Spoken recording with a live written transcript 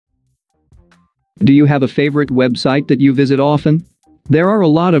Do you have a favorite website that you visit often? There are a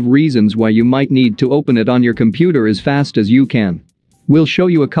lot of reasons why you might need to open it on your computer as fast as you can. We'll show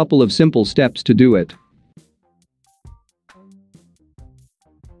you a couple of simple steps to do it.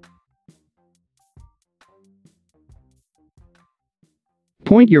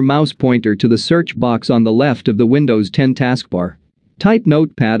 Point your mouse pointer to the search box on the left of the Windows 10 taskbar. Type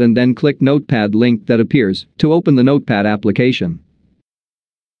Notepad and then click Notepad link that appears to open the Notepad application.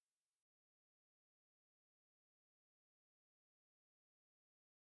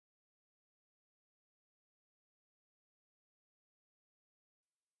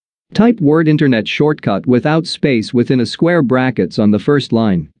 Type Word Internet Shortcut without space within a square brackets on the first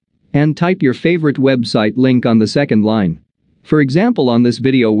line. And type your favorite website link on the second line. For example, on this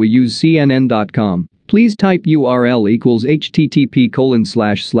video we use CNN.com. Please type URL equals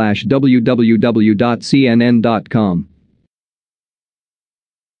http://www.cnn.com.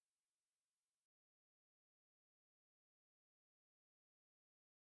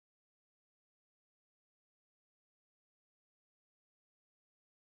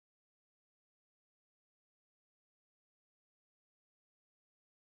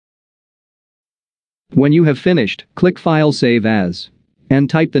 When you have finished, click File Save As. And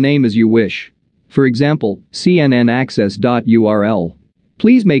type the name as you wish. For example, cnnaccess.url.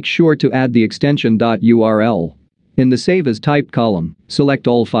 Please make sure to add the extension .url. In the Save As type column, select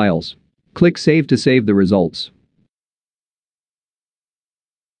all files. Click Save to save the results.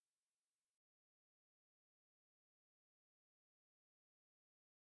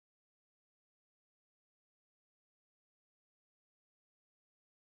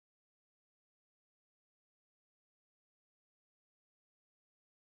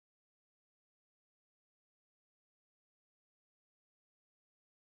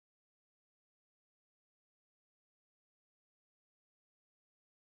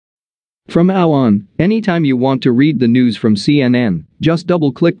 From now on, anytime you want to read the news from CNN, just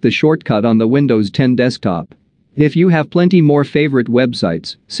double-click the shortcut on the Windows 10 desktop. If you have plenty more favorite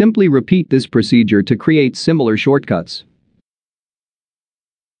websites, simply repeat this procedure to create similar shortcuts.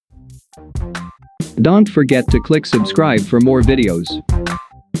 Don't forget to click subscribe for more videos.